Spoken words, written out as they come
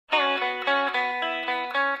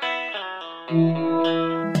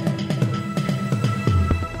You're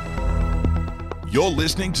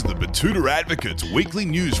listening to the Batuta Advocate's weekly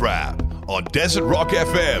news wrap on Desert Rock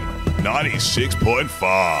FM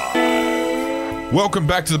 96.5. Welcome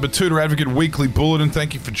back to the Batuta Advocate Weekly Bulletin.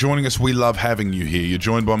 Thank you for joining us. We love having you here. You're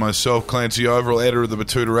joined by myself, Clancy Overall, editor of the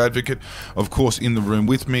Batuta Advocate. Of course, in the room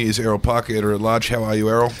with me is Errol Parker, editor at large. How are you,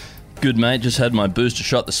 Errol? Good, mate. Just had my booster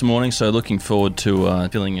shot this morning, so looking forward to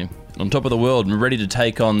feeling on top of the world and ready to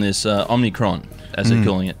take on this Omicron, as they're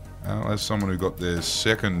calling it. As someone who got their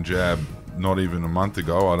second jab not even a month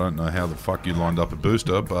ago, I don't know how the fuck you lined up a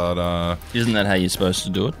booster, but... Isn't that how you're supposed to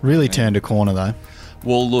do it? Really turned a corner, though.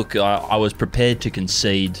 Well, look, I was prepared to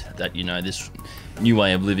concede that, this new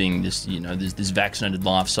way of living, this vaccinated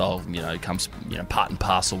lifestyle, comes, part and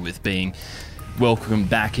parcel with being welcomed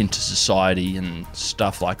back into society and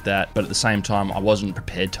stuff like that. But at the same time, I wasn't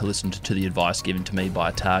prepared to listen to the advice given to me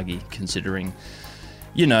by Targi, considering...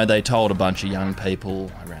 they told a bunch of young people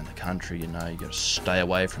around the country, you got to stay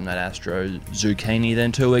away from that Astro zucchini.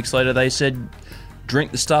 Then 2 weeks later, they said,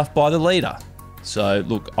 drink the stuff by the litre. So,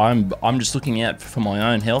 look, I'm just looking out for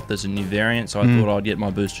my own health. There's a new variant, so I thought I'd get my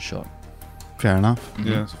booster shot. Fair enough. Mm-hmm.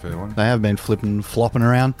 Yeah, that's a fair one. They have been flopping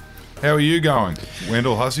around. How are you going,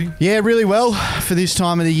 Wendell Hussey? Yeah, really well for this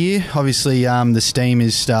time of the year. Obviously, the steam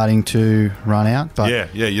is starting to run out. But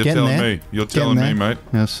yeah, you're telling me. You're telling me, mate.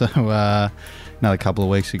 Yeah, so, another couple of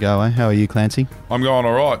weeks ago, eh? How are you, Clancy? I'm going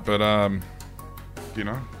all right, but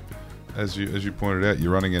as you pointed out,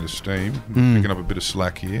 you're running out of steam, picking up a bit of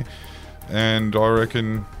slack here, and I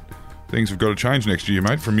reckon things have got to change next year,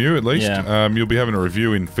 mate. From you, at least. Yeah. You'll be having a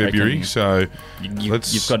review in February, so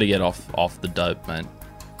you've got to get off the dope, mate.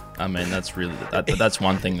 I mean, that's really that's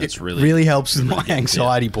one thing that's really helps with my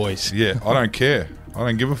anxiety, boys. Yeah, I don't care. I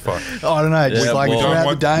don't give a fuck. I don't know. Just throughout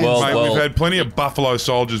the day. We've had plenty of Buffalo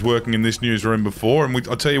soldiers working in this newsroom before, and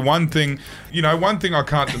I'll tell you one thing. One thing I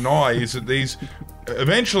can't deny is that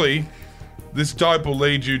eventually, this dope will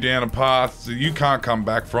lead you down a path that you can't come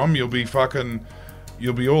back from. You'll be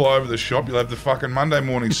all over the shop. You'll have the fucking Monday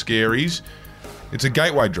morning scaries. It's a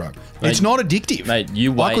gateway drug. It's not addictive. Mate,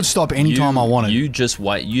 you wait. I could stop any time I wanted. You just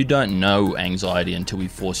wait. You don't know anxiety until we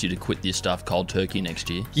force you to quit this stuff cold turkey next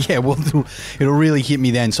year. Yeah, well, it'll really hit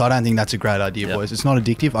me then, so I don't think that's a great idea, boys. It's not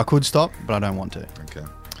addictive. I could stop, but I don't want to. Okay.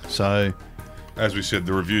 So... as we said,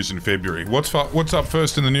 the review's in February. What's up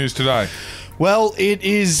first in the news today? Well, it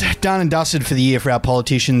is done and dusted for the year for our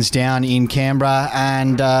politicians down in Canberra,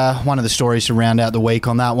 and one of the stories to round out the week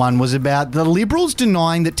on that one was about the Liberals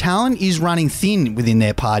denying that talent is running thin within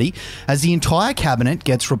their party as the entire cabinet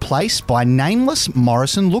gets replaced by nameless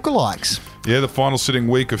Morrison lookalikes. Yeah, the final sitting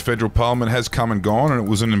week of federal parliament has come and gone, and it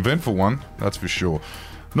was an eventful one, that's for sure.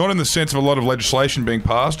 Not in the sense of a lot of legislation being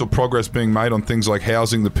passed or progress being made on things like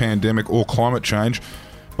housing, the pandemic, or climate change,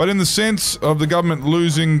 but in the sense of the government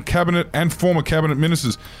losing cabinet and former cabinet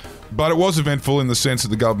ministers. But it was eventful in the sense that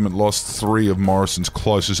the government lost 3 of Morrison's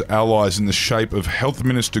closest allies in the shape of Health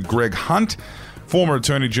Minister Greg Hunt, former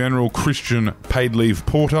Attorney General Christian Paid Leave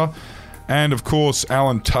Porter, and of course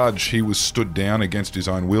Alan Tudge. He was stood down against his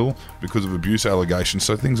own will because of abuse allegations,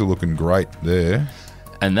 so things are looking great there.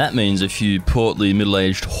 And that means a few portly,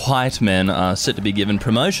 middle-aged white men are set to be given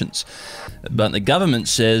promotions. But the government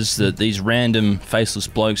says that these random, faceless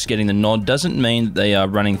blokes getting the nod doesn't mean that they are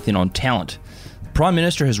running thin on talent. The Prime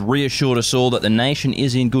Minister has reassured us all that the nation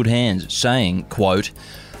is in good hands, saying, quote,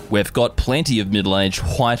 "We've got plenty of middle-aged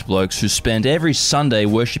white blokes who spend every Sunday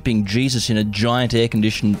worshipping Jesus in a giant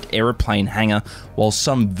air-conditioned aeroplane hangar while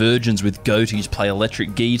some virgins with goatees play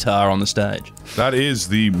electric guitar on the stage." That is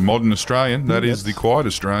the modern Australian. That is the quiet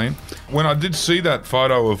Australian. When I did see that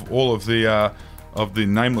photo of all of the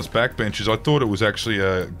nameless backbenchers, I thought it was actually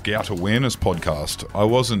a gout awareness podcast. I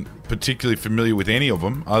wasn't particularly familiar with any of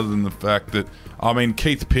them, other than the fact that,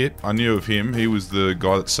 Keith Pitt, I knew of him. He was the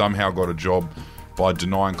guy that somehow got a job by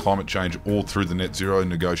denying climate change all through the net zero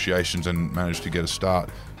negotiations and managed to get a start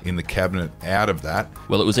in the cabinet out of that.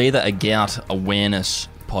 Well, it was either a gout awareness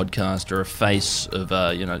podcast or a face of,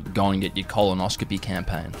 go and get your colonoscopy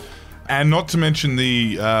campaign. And not to mention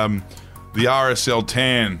the RSL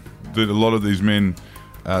tan that a lot of these men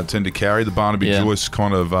tend to carry, the Barnaby Joyce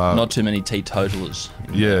kind of... not too many teetotalers.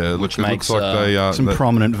 Yeah, looks like they... some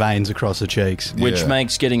prominent veins across the cheeks. Which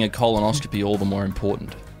makes getting a colonoscopy all the more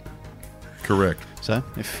important. Correct. So,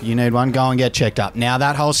 if you need one, go and get checked up. Now,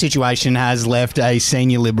 that whole situation has left a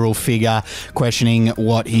senior Liberal figure questioning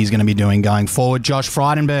what he's going to be doing going forward. Josh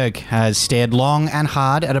Frydenberg has stared long and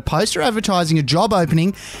hard at a poster advertising a job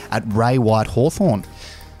opening at Ray White Hawthorn.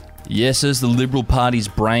 Yes, as the Liberal Party's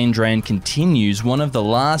brain drain continues, one of the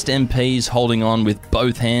last MPs holding on with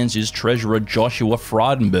both hands is Treasurer Joshua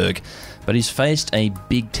Frydenberg, but he's faced a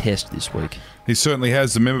big test this week. He certainly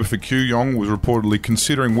has. The member for Kooyong was reportedly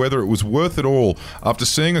considering whether it was worth it all after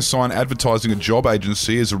seeing a sign advertising a job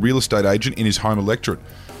agency as a real estate agent in his home electorate.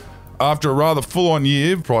 After a rather full-on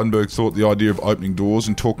year, Frydenberg thought the idea of opening doors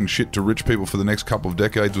and talking shit to rich people for the next couple of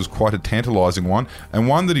decades was quite a tantalising one, and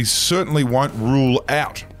one that he certainly won't rule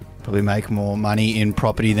out. Probably make more money in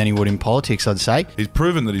property than he would in politics, I'd say. He's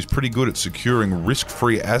proven that he's pretty good at securing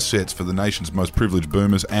risk-free assets for the nation's most privileged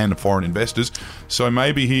boomers and foreign investors, so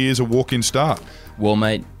maybe he is a walk-in star. Well,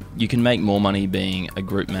 mate, you can make more money being a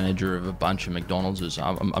group manager of a bunch of McDonald's.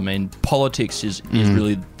 I mean, politics is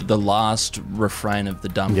really the last refrain of the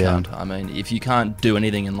dumb cunt. I mean, if you can't do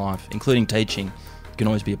anything in life, including teaching, you can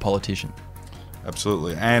always be a politician.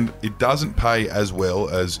 Absolutely. And it doesn't pay as well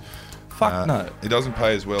as... No. It doesn't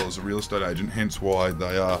pay as well as a real estate agent, hence why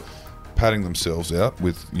they are patting themselves out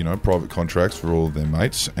with, private contracts for all of their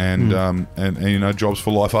mates and jobs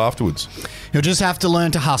for life afterwards. He'll just have to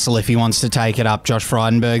learn to hustle if he wants to take it up, Josh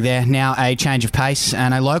Frydenberg there. Now a change of pace,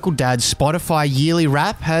 and a local dad's Spotify yearly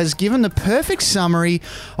wrap has given the perfect summary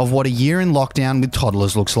of what a year in lockdown with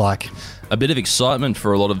toddlers looks like. A bit of excitement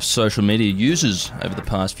for a lot of social media users over the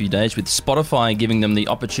past few days, with Spotify giving them the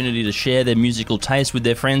opportunity to share their musical taste with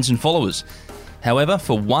their friends and followers. However,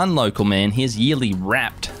 for one local man, his yearly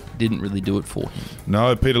Wrapped didn't really do it for him.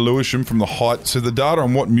 No, Peter Lewisham from The Height said the data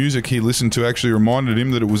on what music he listened to actually reminded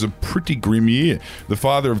him that it was a pretty grim year. The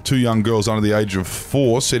father of two young girls under the age of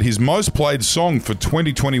 4 said his most played song for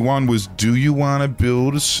 2021 was Do You Wanna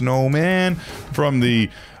Build a Snowman? From the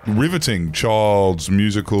riveting child's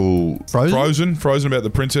musical Frozen about the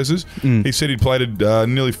princesses. He said he'd played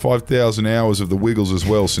nearly 5,000 hours of the Wiggles as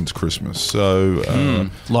well since Christmas. So a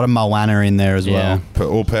lot of Moana in there as well.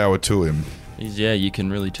 All power to him. Yeah, you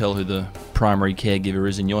can really tell who the primary caregiver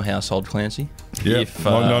is in your household, Clancy. Yeah,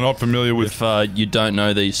 not familiar with... If you don't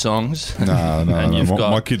know these songs. No.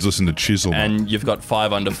 My kids listen to Chisel. And you've got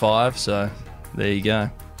 5 under 5, so there you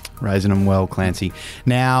go. Raising them well, Clancy.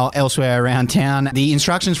 Now, elsewhere around town, the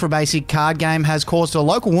instructions for a basic card game has caused a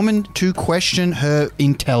local woman to question her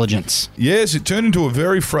intelligence. Yes, it turned into a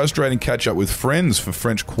very frustrating catch-up with friends for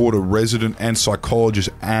French Quarter resident and psychologist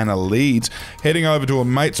Anna Leeds. Heading over to a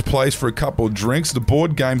mate's place for a couple of drinks, the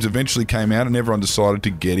board games eventually came out and everyone decided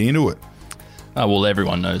to get into it. Well,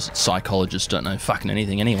 everyone knows psychologists don't know fucking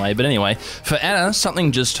anything anyway. But anyway, for Anna,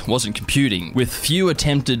 something just wasn't computing. With few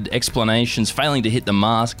attempted explanations failing to hit the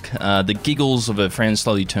mark, the giggles of her friends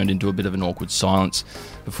slowly turned into a bit of an awkward silence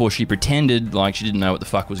before she pretended like she didn't know what the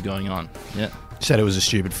fuck was going on. Yeah. Said it was a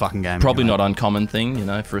stupid fucking game. Probably not uncommon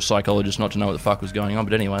thing, for a psychologist not to know what the fuck was going on.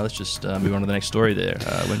 But anyway, let's just move on to the next story there,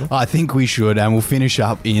 Wendell. I think we should, and we'll finish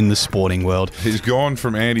up in the sporting world. He's gone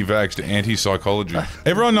from anti-vax to anti-psychology.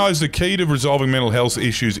 Everyone knows the key to resolving mental health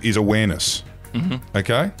issues is awareness. Mm-hmm.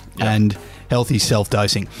 Okay? Yep. And healthy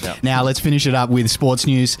self-dosing. Yep. Now, let's finish it up with sports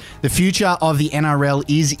news. The future of the NRL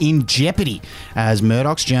is in jeopardy as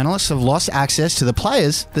Murdoch's journalists have lost access to the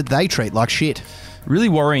players that they treat like shit. Really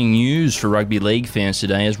worrying news for rugby league fans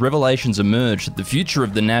today as revelations emerge that the future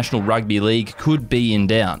of the National Rugby League could be in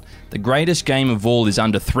doubt. The greatest game of all is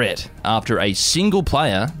under threat after a single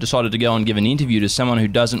player decided to go and give an interview to someone who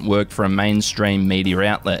doesn't work for a mainstream media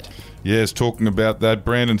outlet. Yes, talking about that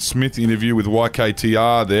Brandon Smith interview with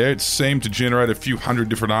YKTR there, it seemed to generate a few hundred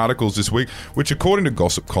different articles this week, which according to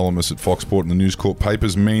gossip columnists at Fox Sport and the News Corp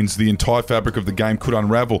papers means the entire fabric of the game could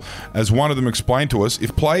unravel. As one of them explained to us,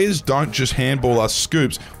 if players don't just handball us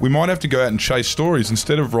scoops, we might have to go out and chase stories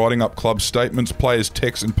instead of writing up club statements, players'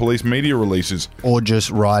 texts and police media releases. Or just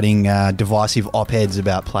writing divisive op-eds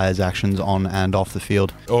about players' actions on and off the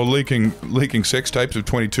field. Or leaking sex tapes of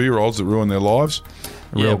 22-year-olds that ruin their lives.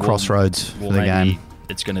 Real crossroads for the game.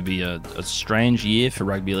 It's going to be a strange year for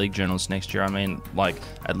rugby league journalists next year. I mean,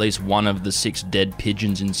 at least one of the 6 dead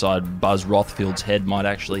pigeons inside Buzz Rothfield's head might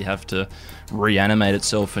actually have to reanimate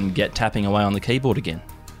itself and get tapping away on the keyboard again.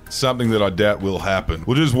 Something that I doubt will happen.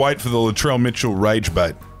 We'll just wait for the Latrell Mitchell rage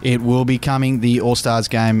bait. It will be coming. The All-Stars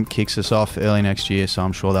game kicks us off early next year, so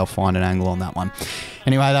I'm sure they'll find an angle on that one.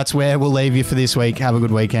 Anyway, that's where we'll leave you for this week. Have a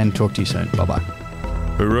good weekend. Talk to you soon. Bye-bye.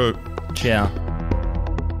 Hooroo. Ciao.